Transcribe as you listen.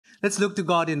Let's look to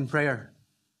God in prayer.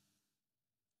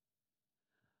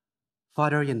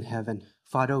 Father in heaven,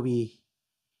 Father, we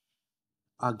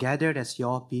are gathered as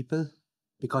your people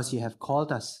because you have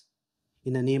called us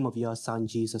in the name of your Son,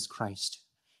 Jesus Christ.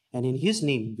 And in his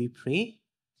name, we pray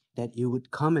that you would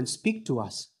come and speak to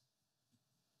us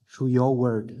through your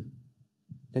word,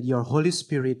 that your Holy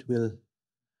Spirit will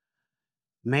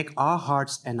make our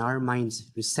hearts and our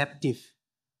minds receptive,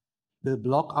 will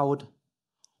block out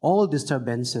all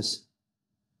disturbances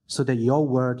so that your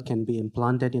word can be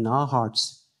implanted in our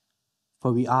hearts.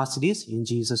 For we ask this in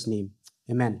Jesus' name.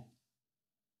 Amen.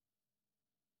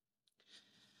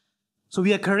 So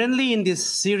we are currently in this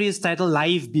series titled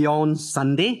Life Beyond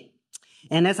Sunday.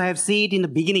 And as I have said in the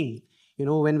beginning,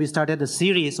 when we started the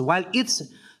series, while each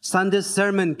Sunday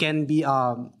sermon can be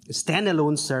a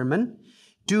standalone sermon,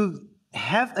 to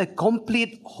have a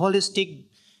complete, holistic,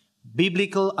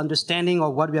 biblical understanding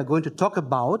of what we are going to talk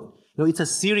about, it's a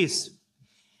series.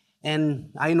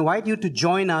 And I invite you to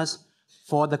join us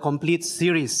for the complete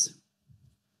series.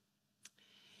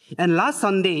 And last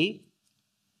Sunday,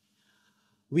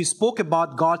 we spoke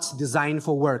about God's design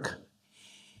for work.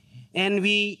 And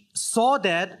we saw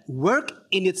that work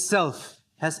in itself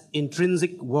has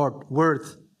intrinsic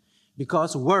worth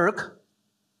because work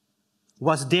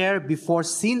was there before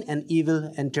sin and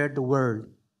evil entered the world.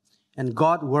 And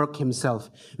God worked himself.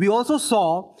 We also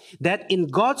saw that in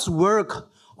God's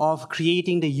work of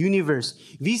creating the universe,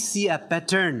 we see a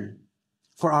pattern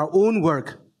for our own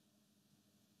work.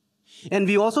 And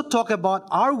we also talk about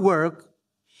our work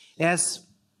as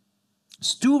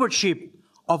stewardship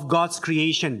of God's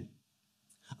creation,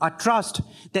 a trust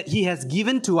that he has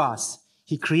given to us.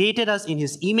 He created us in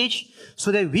his image so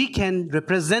that we can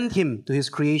represent him to his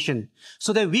creation,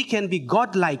 so that we can be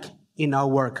God-like in our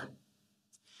work.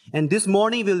 And this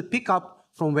morning we'll pick up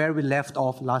from where we left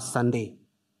off last Sunday.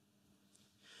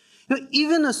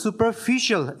 Even a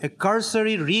superficial, a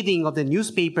cursory reading of the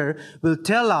newspaper will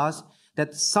tell us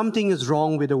that something is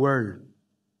wrong with the world.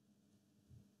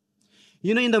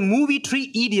 In the movie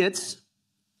Three Idiots,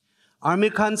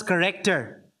 Amir Khan's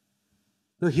character,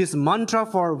 his mantra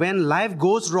for when life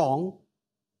goes wrong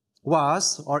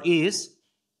was or is,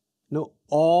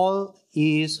 all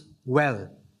is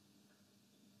well.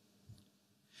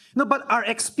 But our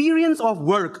experience of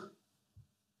work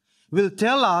will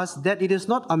tell us that it is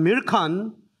not Amir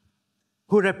Khan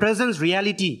who represents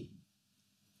reality,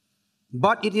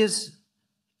 but it is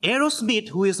Aerosmith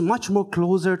who is much more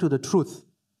closer to the truth.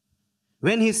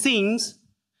 When he sings,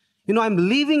 I'm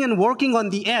living and working on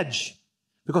the edge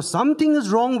because something is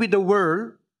wrong with the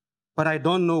world, but I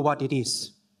don't know what it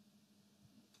is.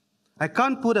 I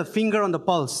can't put a finger on the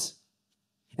pulse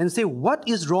and say what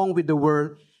is wrong with the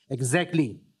world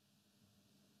exactly.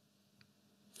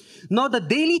 Now, the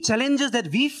daily challenges that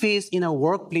we face in our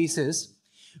workplaces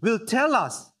will tell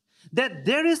us that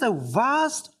there is a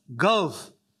vast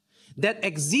gulf that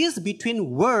exists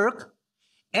between work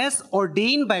as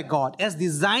ordained by God, as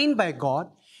designed by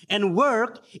God, and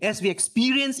work as we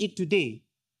experience it today.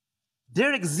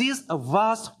 There exists a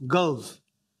vast gulf.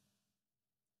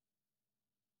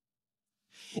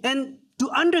 And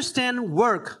to understand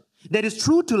work that is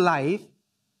true to life,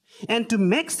 and to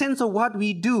make sense of what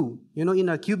we do, in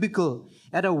a cubicle,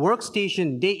 at a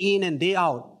workstation, day in and day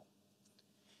out,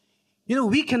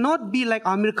 we cannot be like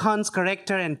Amir Khan's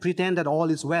character and pretend that all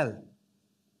is well.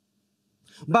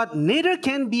 But neither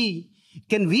can we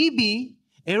be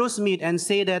Aerosmith and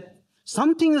say that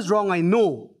something is wrong, I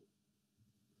know,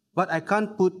 but I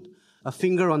can't put a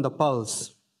finger on the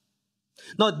pulse.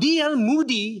 Now, D.L.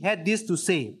 Moody had this to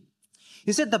say.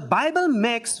 He said, the Bible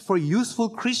makes for useful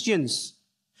Christians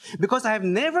because I have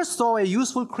never saw a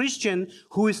useful Christian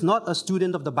who is not a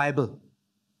student of the Bible.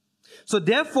 So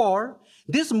therefore,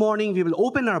 this morning we will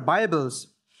open our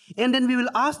Bibles and then we will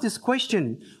ask this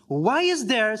question: why is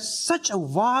there such a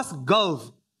vast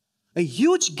gulf, a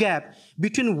huge gap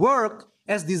between work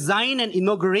as designed and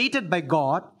inaugurated by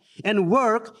God and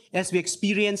work as we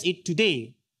experience it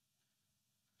today?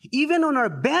 Even on our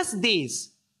best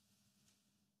days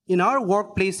in our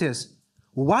workplaces,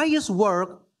 why is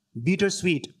work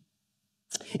bittersweet?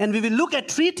 And we will look at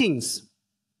three things: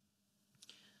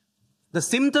 the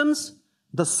symptoms,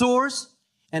 the source,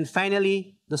 and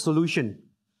finally the solution.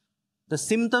 The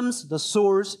symptoms, the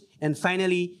source, and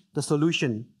finally the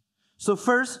solution. So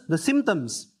first, the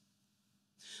symptoms.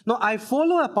 Now, I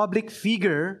follow a public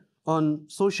figure on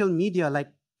social media like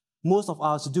most of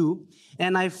us do,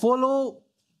 and I follow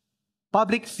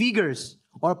public figures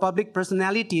or public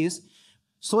personalities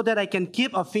so that I can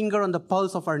keep a finger on the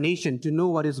pulse of our nation to know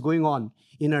what is going on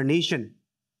in our nation.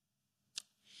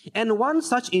 And one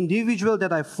such individual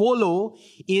that I follow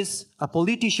is a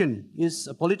politician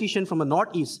from the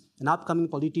Northeast, an upcoming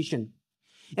politician.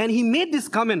 And he made this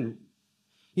comment.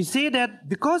 He said that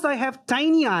because I have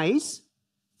tiny eyes,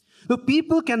 the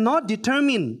people cannot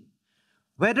determine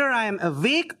whether I am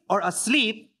awake or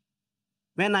asleep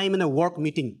when I am in a work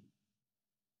meeting.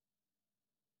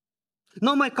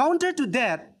 Now, my counter to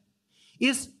that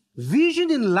is vision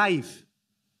in life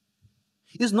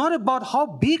is not about how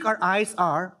big our eyes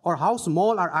are or how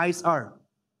small our eyes are.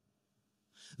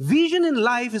 Vision in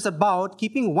life is about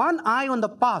keeping one eye on the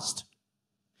past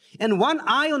and one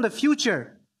eye on the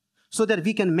future so that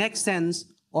we can make sense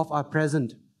of our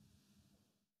present.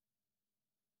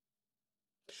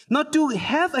 Now, to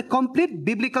have a complete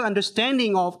biblical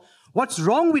understanding of what's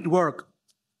wrong with work,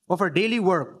 of our daily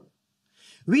work,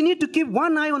 we need to keep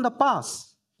one eye on the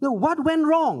past. Now, what went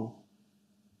wrong?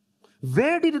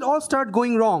 Where did it all start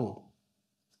going wrong?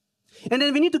 And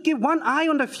then we need to keep one eye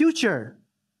on the future.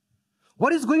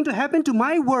 What is going to happen to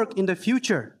my work in the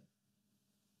future?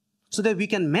 So that we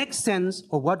can make sense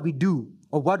of what we do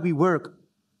or what we work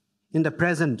in the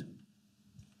present.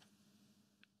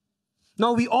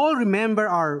 Now, we all remember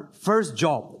our first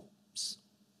jobs.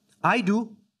 I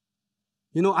do.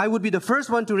 I would be the first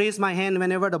one to raise my hand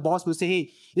whenever the boss will say,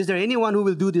 hey, is there anyone who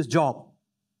will do this job?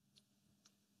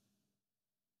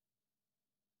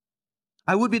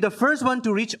 I would be the first one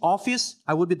to reach office.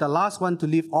 I would be the last one to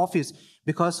leave office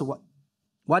because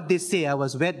what they say, I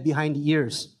was wet behind the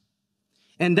ears.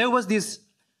 And there was this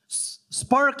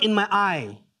spark in my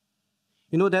eye,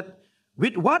 that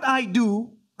with what I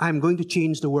do, I'm going to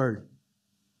change the world.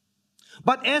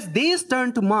 But as days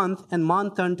turn to month and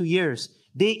month turn to years,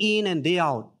 day in and day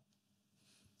out,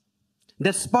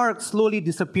 the spark slowly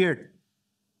disappeared.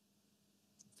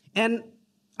 And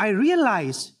I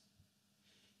realized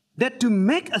that to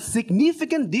make a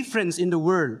significant difference in the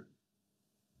world,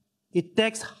 it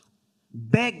takes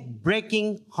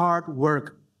back-breaking hard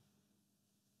work.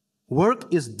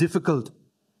 Work is difficult.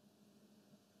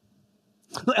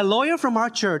 Now, a lawyer from our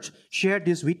church shared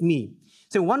this with me.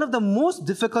 So one of the most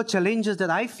difficult challenges that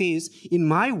I face in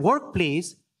my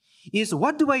workplace is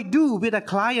what do I do with a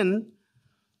client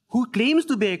who claims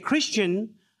to be a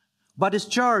Christian but is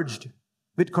charged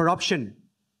with corruption?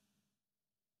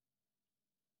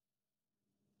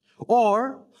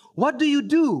 Or what do you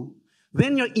do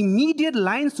when your immediate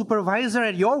line supervisor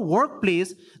at your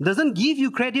workplace doesn't give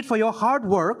you credit for your hard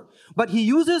work, but he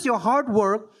uses your hard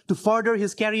work to further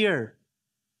his career?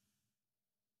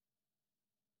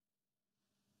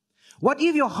 What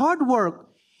if your hard work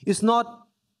is not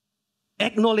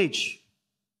acknowledged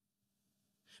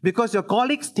because your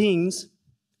colleagues think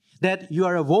that you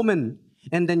are a woman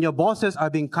and then your bosses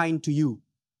are being kind to you?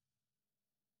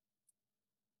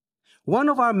 One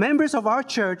of our members of our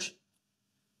church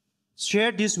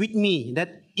shared this with me,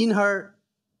 that in her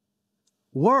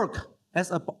work as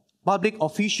a public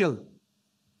official,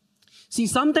 she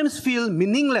sometimes feels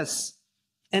meaningless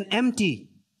and empty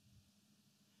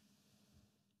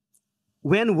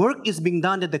when work is being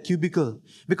done at the cubicle,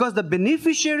 because the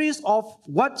beneficiaries of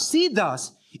what she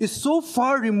does is so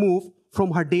far removed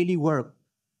from her daily work.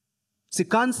 She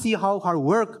can't see how her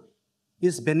work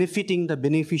is benefiting the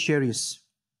beneficiaries.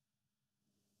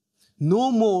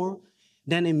 No more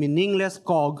than a meaningless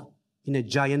cog in a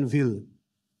giant wheel.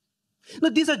 Now,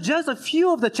 these are just a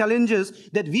few of the challenges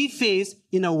that we face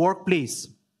in our workplace.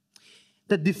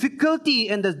 The difficulty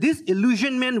and the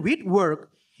disillusionment with work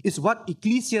is what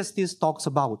Ecclesiastes talks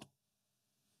about.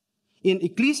 In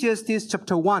Ecclesiastes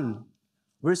chapter 1,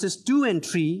 verses 2 and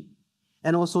 3,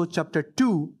 and also chapter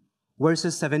 2,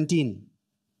 verses 17.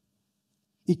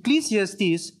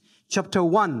 Ecclesiastes chapter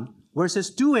 1,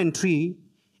 verses 2 and 3,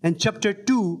 and chapter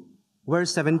 2,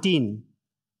 verse 17.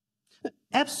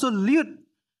 Absolute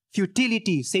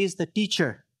futility, says the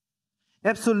teacher.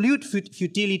 Absolute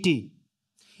futility.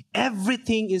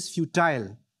 Everything is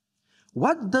futile.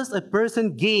 What does a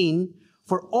person gain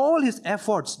for all his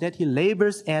efforts that he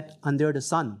labors at under the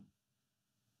sun?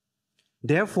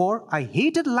 Therefore, I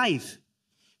hated life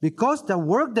because the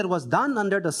work that was done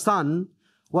under the sun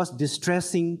was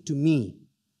distressing to me.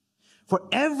 For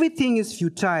everything is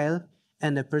futile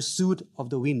and a pursuit of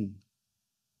the wind.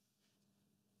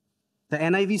 The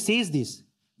NIV says this,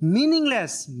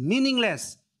 meaningless,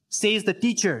 says the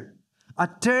teacher,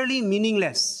 utterly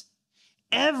meaningless.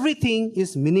 Everything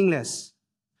is meaningless.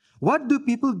 What do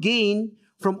people gain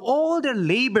from all their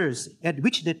labors at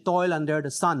which they toil under the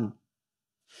sun?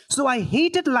 So I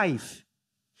hated life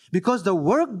because the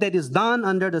work that is done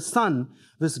under the sun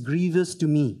was grievous to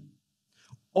me.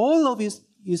 All of it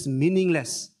is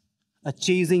meaningless, a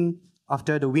chasing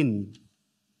after the wind.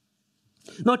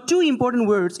 Now, two important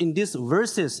words in these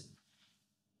verses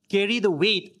carry the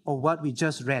weight of what we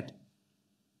just read.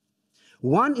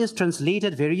 One is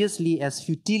translated variously as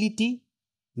futility,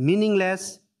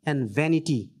 meaningless, and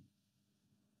vanity.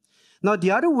 Now,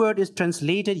 the other word is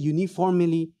translated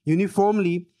uniformly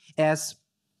as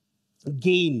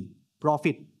gain,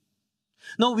 profit.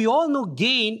 Now, we all know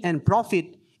gain and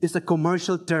profit is a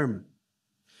commercial term.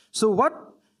 So what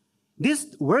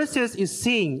this verses is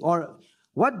saying, or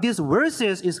what this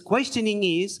verses is questioning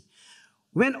is,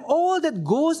 when all that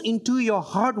goes into your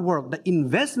hard work, the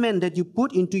investment that you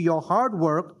put into your hard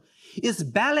work is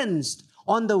balanced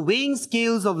on the weighing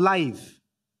scales of life,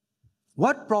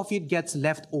 what profit gets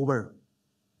left over?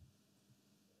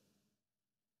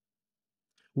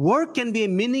 Work can be a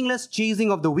meaningless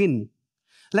chasing of the wind,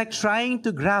 like trying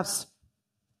to grasp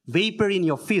vapor in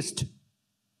your fist.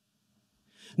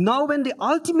 Now, when the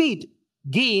ultimate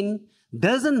gain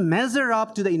doesn't measure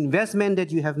up to the investment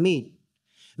that you have made,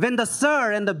 when the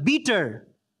sour and the bitter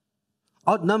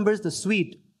outnumbers the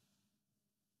sweet,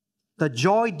 the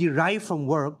joy derived from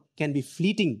work can be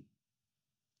fleeting,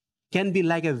 can be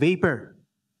like a vapor.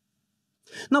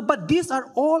 Now, but these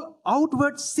are all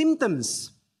outward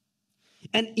symptoms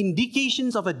and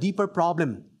indications of a deeper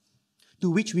problem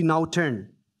to which we now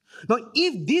turn. Now,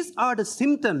 if these are the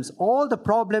symptoms, all the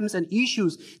problems and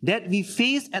issues that we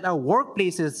face at our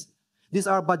workplaces, these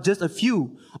are but just a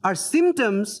few, are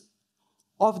symptoms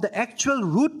of the actual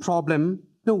root problem.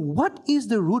 Now, what is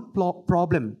the root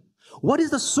problem? What is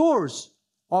the source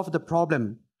of the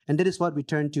problem? And that is what we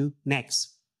turn to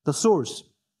next, the source.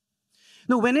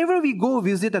 Now, whenever we go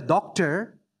visit a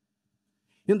doctor,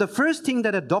 the first thing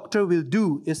that a doctor will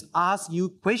do is ask you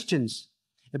questions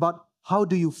about how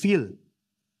do you feel?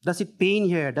 Does it pain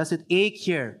here? Does it ache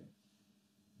here?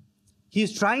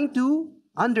 He's trying to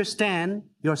understand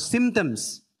your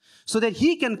symptoms so that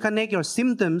he can connect your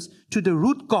symptoms to the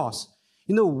root cause.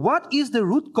 What is the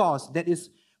root cause that is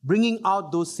bringing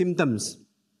out those symptoms?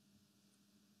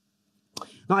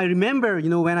 Now, I remember,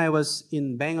 when I was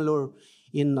in Bangalore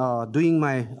doing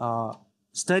my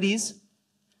studies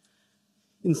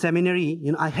in seminary,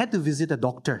 I had to visit a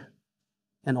doctor,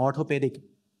 an orthopedic.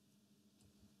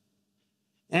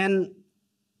 And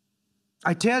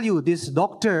I tell you, this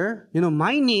doctor,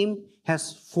 my name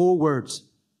has 4 words.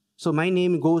 So my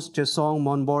name goes Chesong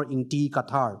Monbor in T,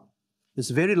 Qatar. It's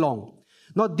very long.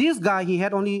 Now, this guy, he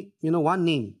had only, one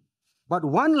name. But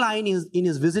one line in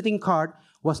his visiting card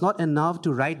was not enough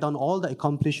to write down all the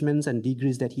accomplishments and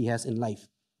degrees that he has in life.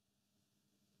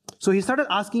 So he started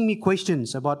asking me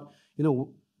questions about,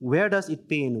 where does it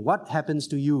pain? What happens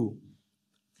to you?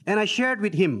 And I shared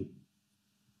with him.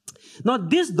 Now,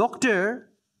 this doctor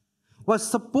was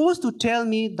supposed to tell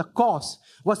me the cause,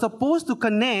 was supposed to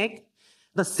connect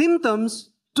the symptoms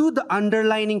to the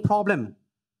underlying problem,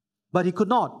 but he could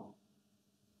not.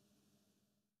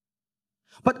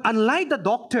 But unlike the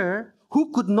doctor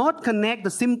who could not connect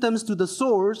the symptoms to the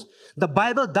source, the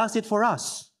Bible does it for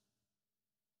us.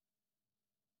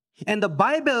 And the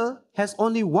Bible has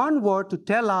only one word to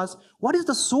tell us what is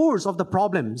the source of the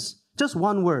problems. Just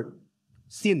one word: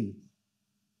 sin.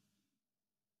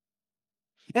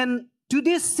 And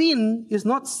today's sin is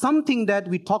not something that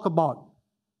we talk about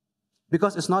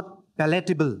because it's not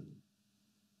palatable.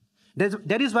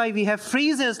 That is why we have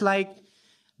phrases like,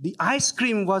 the ice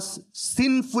cream was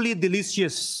sinfully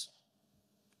delicious.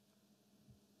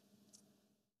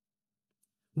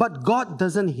 But God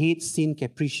doesn't hate sin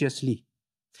capriciously.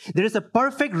 There is a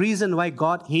perfect reason why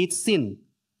God hates sin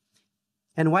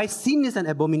and why sin is an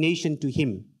abomination to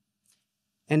him.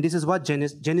 And this is what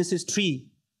Genesis 3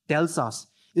 tells us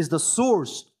is the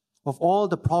source of all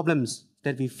the problems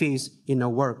that we face in our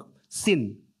work: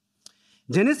 sin.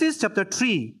 Genesis chapter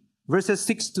 3, verses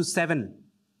 6 to 7.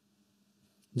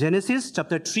 Genesis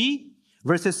chapter 3,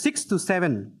 verses 6 to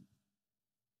 7.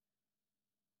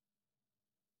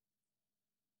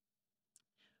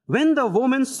 When the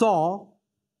woman saw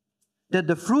that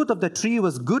the fruit of the tree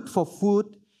was good for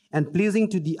food and pleasing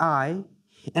to the eye,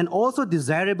 and also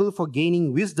desirable for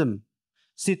gaining wisdom,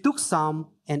 she took some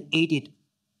and ate it.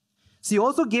 She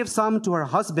also gave some to her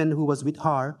husband who was with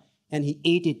her, and he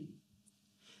ate it.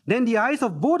 Then the eyes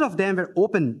of both of them were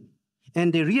opened,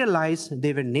 and they realized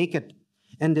they were naked.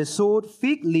 And they sewed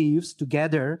fig leaves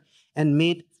together and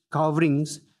made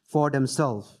coverings for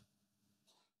themselves.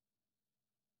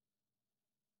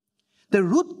 The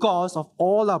root cause of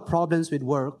all our problems with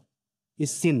work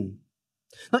is sin.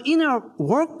 Now, in our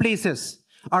workplaces,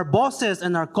 our bosses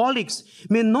and our colleagues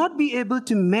may not be able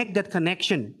to make that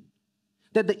connection,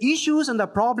 that the issues and the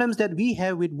problems that we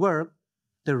have with work,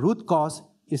 the root cause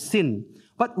is sin.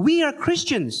 But we are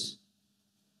Christians.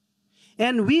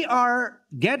 And we are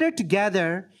gathered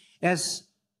together as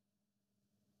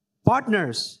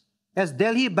partners, as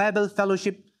Delhi Bible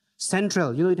Fellowship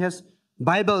Central. It has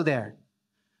Bible there.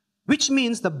 Which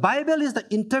means the Bible is the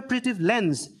interpretive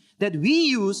lens that we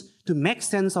use to make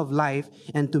sense of life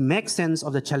and to make sense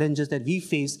of the challenges that we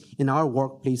face in our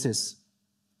workplaces.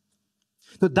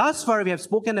 So thus far, we have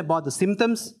spoken about the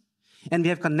symptoms, and we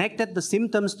have connected the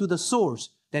symptoms to the source,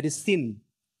 that is sin.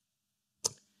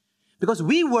 Because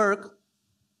we work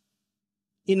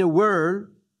in a world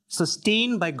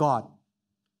sustained by God,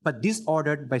 but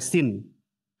disordered by sin.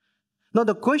 Now,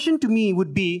 the question to me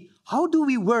would be, how do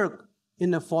we work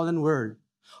in a fallen world?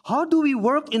 How do we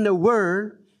work in a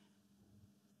world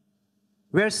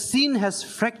where sin has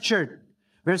fractured,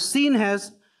 where sin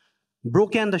has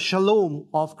broken the shalom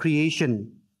of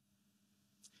creation?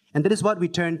 And that is what we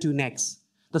turn to next,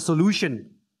 the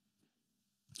solution.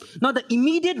 Now, the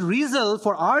immediate result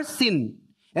for our sin,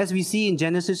 as we see in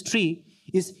Genesis 3,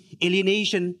 is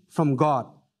alienation from God.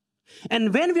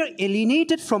 And when we are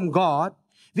alienated from God,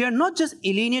 we are not just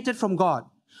alienated from God,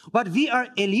 but we are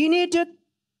alienated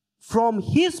from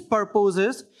His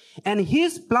purposes and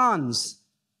His plans,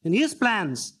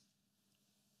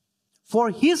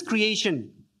 for His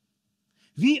creation.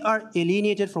 We are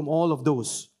alienated from all of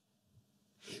those.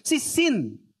 See,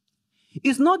 sin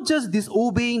is not just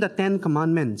disobeying the 10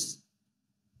 commandments.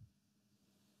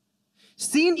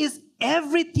 Sin is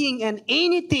everything and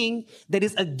anything that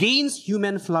is against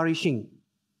human flourishing.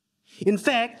 In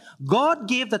fact, God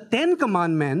gave the 10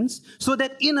 commandments so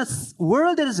that in a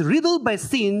world that is riddled by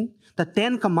sin, the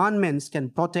 10 commandments can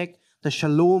protect the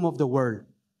shalom of the world.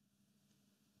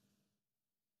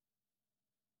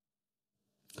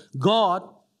 God,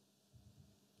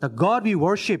 the God we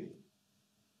worship,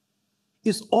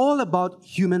 is all about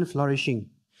human flourishing.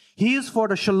 He is for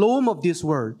the shalom of this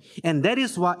world. And that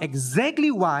is exactly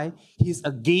why He is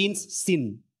against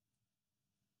sin.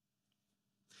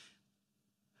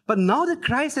 But now that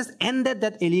Christ has ended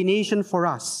that alienation for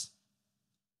us,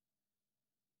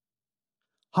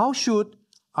 how should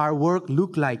our work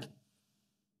look like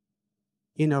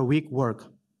in our week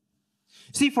work?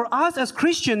 See, for us as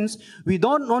Christians, we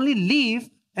don't only live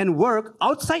and work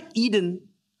outside Eden,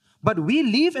 but we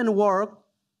live and work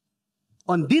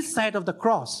on this side of the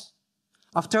cross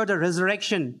after the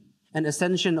resurrection and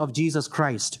ascension of Jesus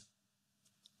Christ.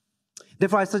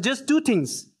 Therefore, I suggest two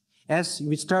things as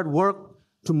we start work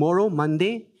tomorrow,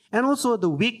 Monday, and also the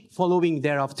week following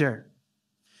thereafter.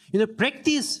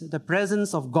 Practice the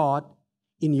presence of God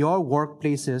in your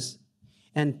workplaces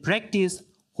and practice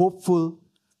hopeful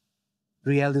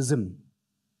realism.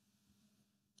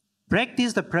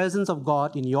 Practice the presence of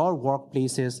God in your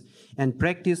workplaces and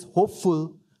practice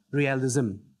hopeful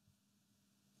realism.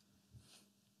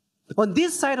 On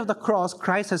this side of the cross,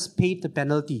 Christ has paid the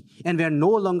penalty, and we are no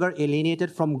longer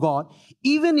alienated from God,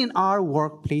 even in our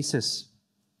workplaces.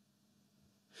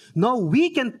 Now we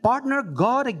can partner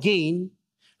God again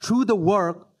through the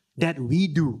work that we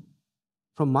do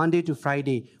from Monday to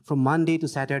Friday, from Monday to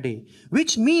Saturday,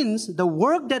 which means the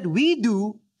work that we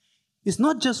do is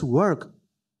not just work,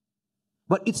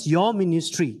 but it's your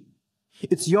ministry,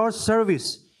 it's your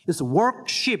service, it's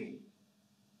worship,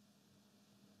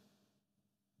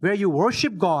 where you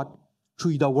worship God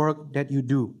through the work that you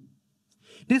do.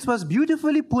 This was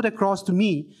beautifully put across to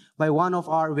me by one of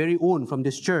our very own from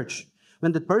this church,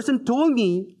 when the person told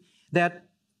me that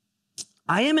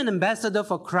I am an ambassador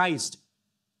for Christ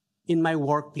in my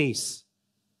workplace.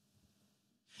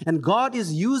 And God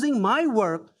is using my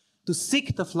work to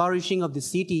seek the flourishing of the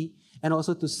city and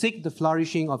also to seek the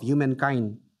flourishing of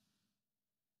humankind.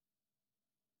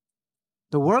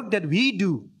 The work that we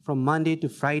do from Monday to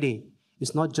Friday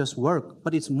is not just work,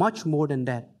 but it's much more than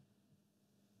that.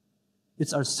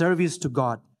 It's our service to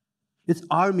God. It's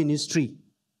our ministry.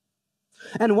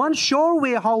 And one sure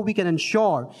way how we can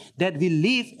ensure that we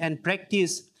live and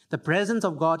practice the presence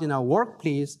of God in our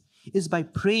workplace is by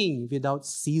praying without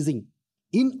ceasing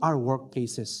in our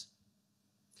workplaces.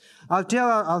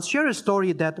 I'll share a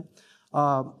story that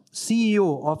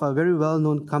CEO of a very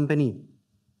well-known company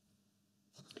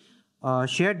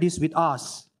shared this with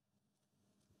us.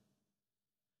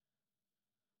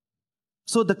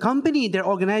 So the company, their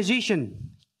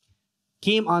organization,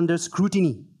 came under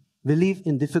scrutiny. We live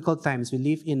in difficult times. We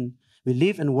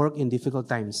live and work in difficult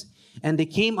times. And they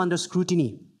came under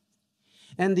scrutiny.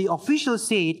 And the officials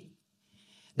said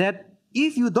that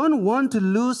if you don't want to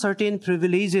lose certain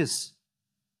privileges,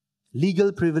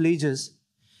 legal privileges,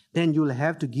 then you'll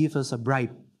have to give us a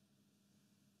bribe.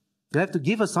 You'll have to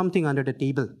give us something under the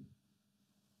table.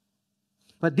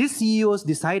 But these CEOs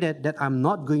decided that I'm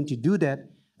not going to do that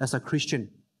as a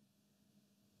Christian.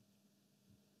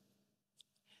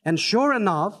 And sure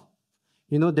enough,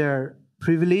 their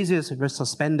privileges were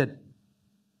suspended.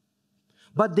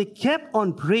 But they kept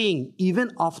on praying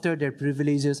even after their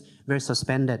privileges were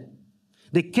suspended.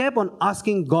 They kept on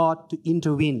asking God to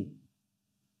intervene.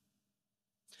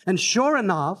 And sure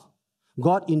enough,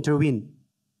 God intervened.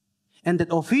 And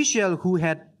that official who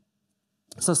had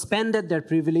suspended their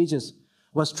privileges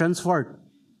was transferred.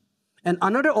 And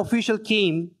another official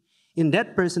came in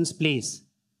that person's place,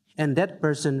 and that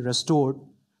person restored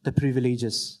the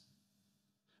privileges.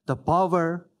 The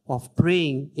power of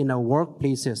praying in our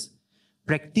workplaces,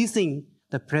 practicing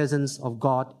the presence of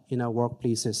God in our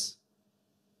workplaces.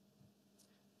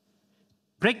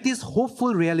 Practice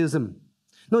hopeful realism.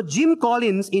 Now, Jim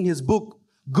Collins, in his book,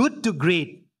 Good to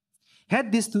Great,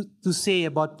 had this to say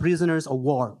about prisoners of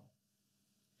war.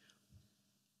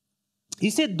 He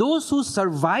said those who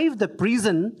survived the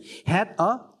prison had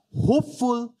a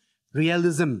hopeful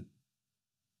realism.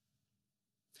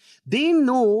 They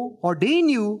knew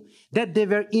that they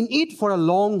were in it for a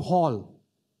long haul.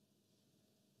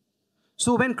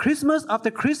 So when Christmas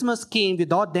after Christmas came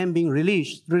without them being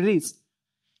released,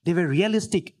 they were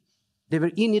realistic. They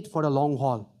were in it for a long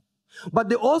haul. But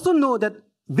they also know that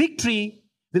victory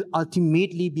will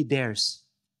ultimately be theirs.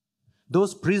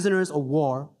 Those prisoners of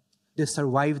war, they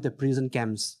survived the prison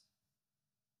camps.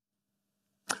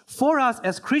 For us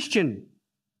as Christians,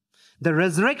 the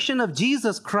resurrection of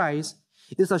Jesus Christ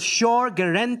is a sure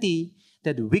guarantee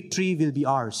that victory will be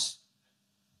ours.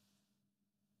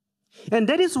 And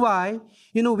that is why,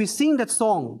 we sing that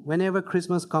song whenever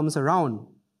Christmas comes around.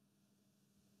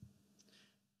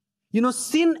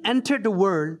 Sin entered the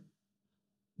world,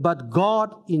 but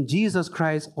God in Jesus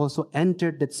Christ also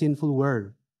entered that sinful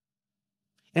world.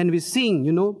 And we sing,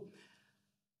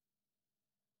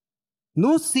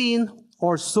 no sin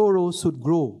or sorrow should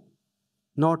grow,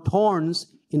 nor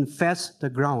thorns infest the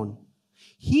ground.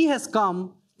 He has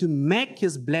come to make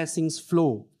his blessings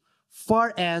flow,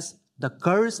 far as the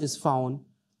curse is found,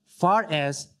 far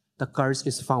as the curse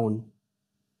is found.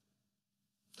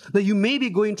 Now, you may be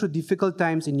going through difficult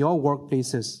times in your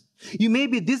workplaces. You may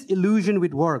be disillusioned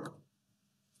with work.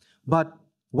 But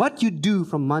what you do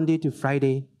from Monday to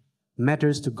Friday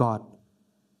matters to God.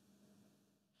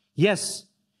 Yes,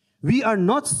 we are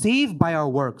not saved by our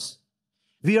works.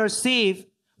 We are saved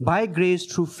by grace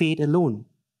through faith alone.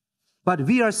 But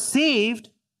we are saved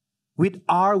with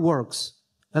our works,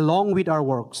 along with our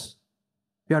works.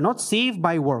 We are not saved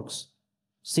by works,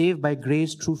 saved by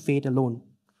grace through faith alone.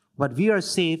 But we are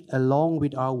saved along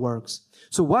with our works.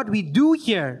 So what we do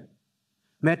here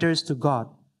matters to God.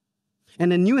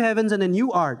 And the new heavens and the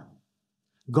new earth,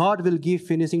 God will give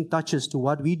finishing touches to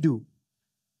what we do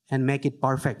and make it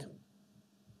perfect.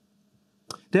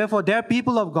 Therefore, there are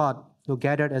people of God who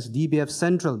gathered as DBF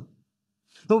Central.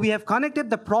 So we have connected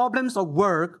the problems of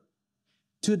work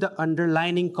to the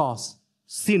underlying cause,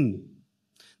 sin.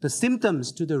 The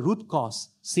symptoms to the root cause,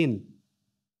 sin.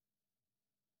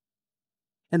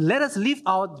 And let us live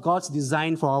out God's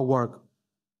design for our work.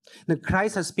 That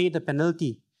Christ has paid the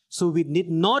penalty, so we need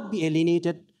not be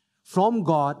alienated from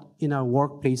God in our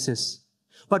workplaces.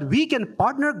 But we can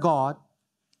partner God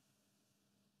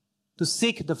to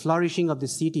seek the flourishing of the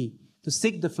city, to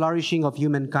seek the flourishing of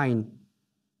humankind.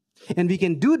 And we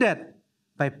can do that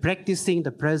by practicing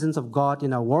the presence of God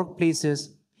in our workplaces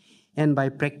and by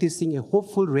practicing a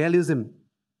hopeful realism,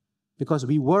 because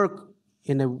we work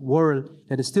in a world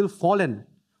that is still fallen,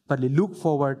 but we look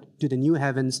forward to the new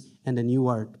heavens and the new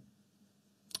earth.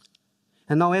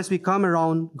 And now as we come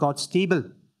around God's table,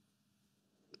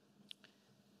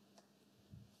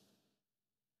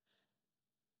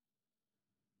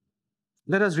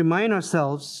 let us remind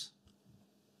ourselves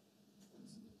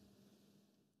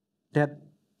that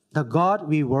the God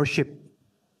we worship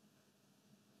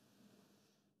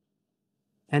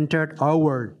entered our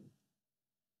world.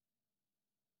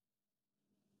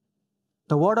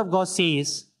 The Word of God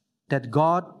says that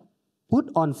God put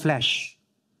on flesh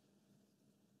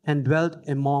and dwelt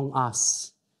among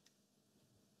us,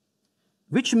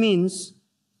 which means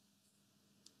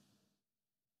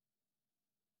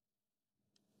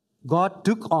God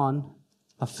took on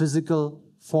a physical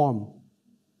form,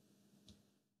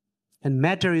 and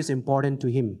matter is important to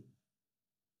Him.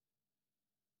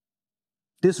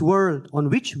 This world on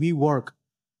which we work,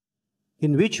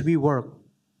 in which we work,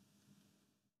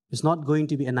 is not going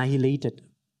to be annihilated,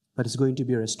 but it's going to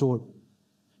be restored,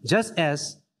 just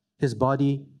as His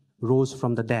body rose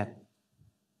from the dead.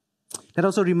 That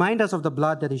also reminds us of the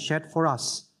blood that He shed for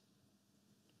us,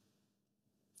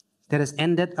 that has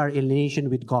ended our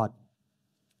alienation with God.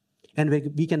 And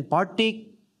we can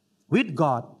partake with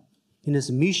God in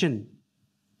His mission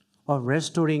of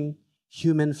restoring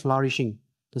human flourishing,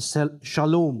 the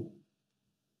shalom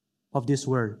of this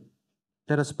world.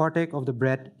 Let us partake of the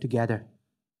bread together.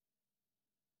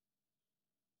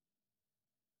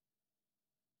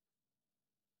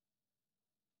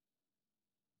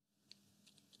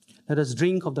 Let us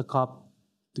drink of the cup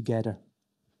together.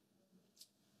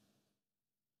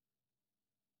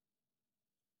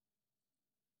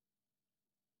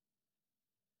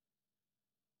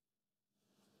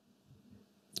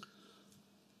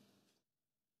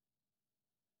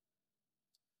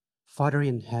 Father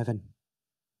in heaven,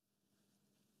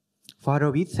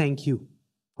 Father, we thank you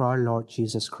for our Lord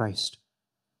Jesus Christ,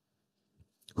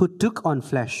 who took on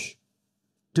flesh,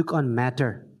 took on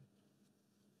matter,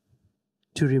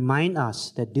 to remind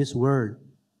us that this world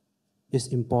is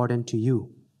important to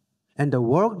you. And the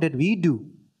work that we do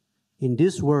in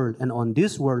this world and on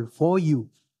this world for you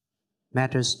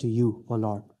matters to you, O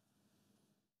Lord.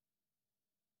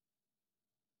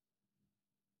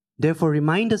 Therefore,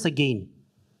 remind us again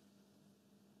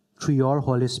through your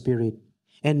Holy Spirit.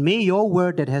 And may your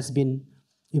word that has been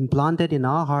implanted in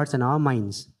our hearts and our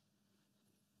minds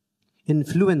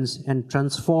influence and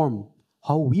transform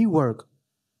how we work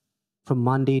from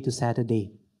Monday to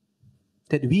Saturday,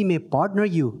 that we may partner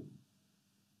you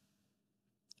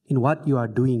in what you are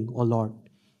doing, O Lord,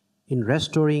 in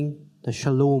restoring the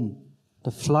shalom,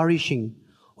 the flourishing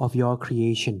of your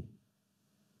creation.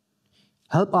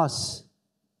 Help us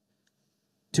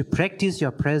to practice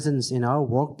your presence in our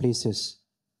workplaces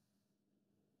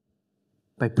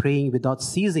by praying without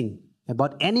ceasing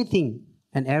about anything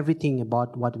and everything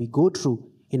about what we go through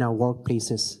in our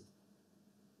workplaces.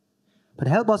 But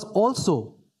help us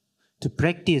also to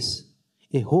practice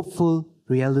a hopeful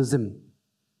realism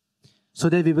so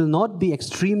that we will not be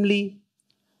extremely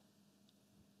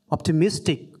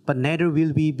optimistic, but neither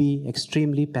will we be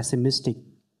extremely pessimistic.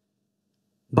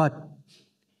 But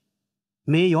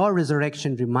may your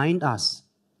resurrection remind us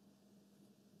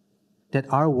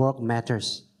that our work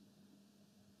matters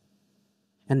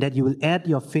and that you will add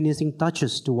your finishing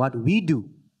touches to what we do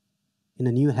in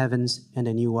the new heavens and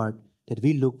the new earth that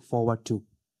we look forward to.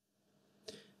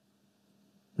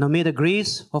 Now may the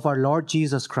grace of our Lord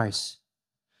Jesus Christ,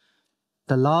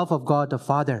 the love of God the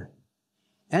Father,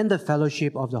 and the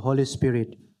fellowship of the Holy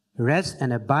Spirit rest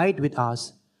and abide with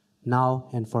us now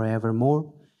and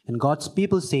forevermore. And God's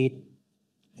people said,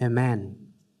 Amen.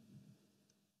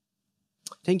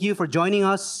 Thank you for joining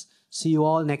us. See you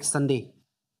all next Sunday.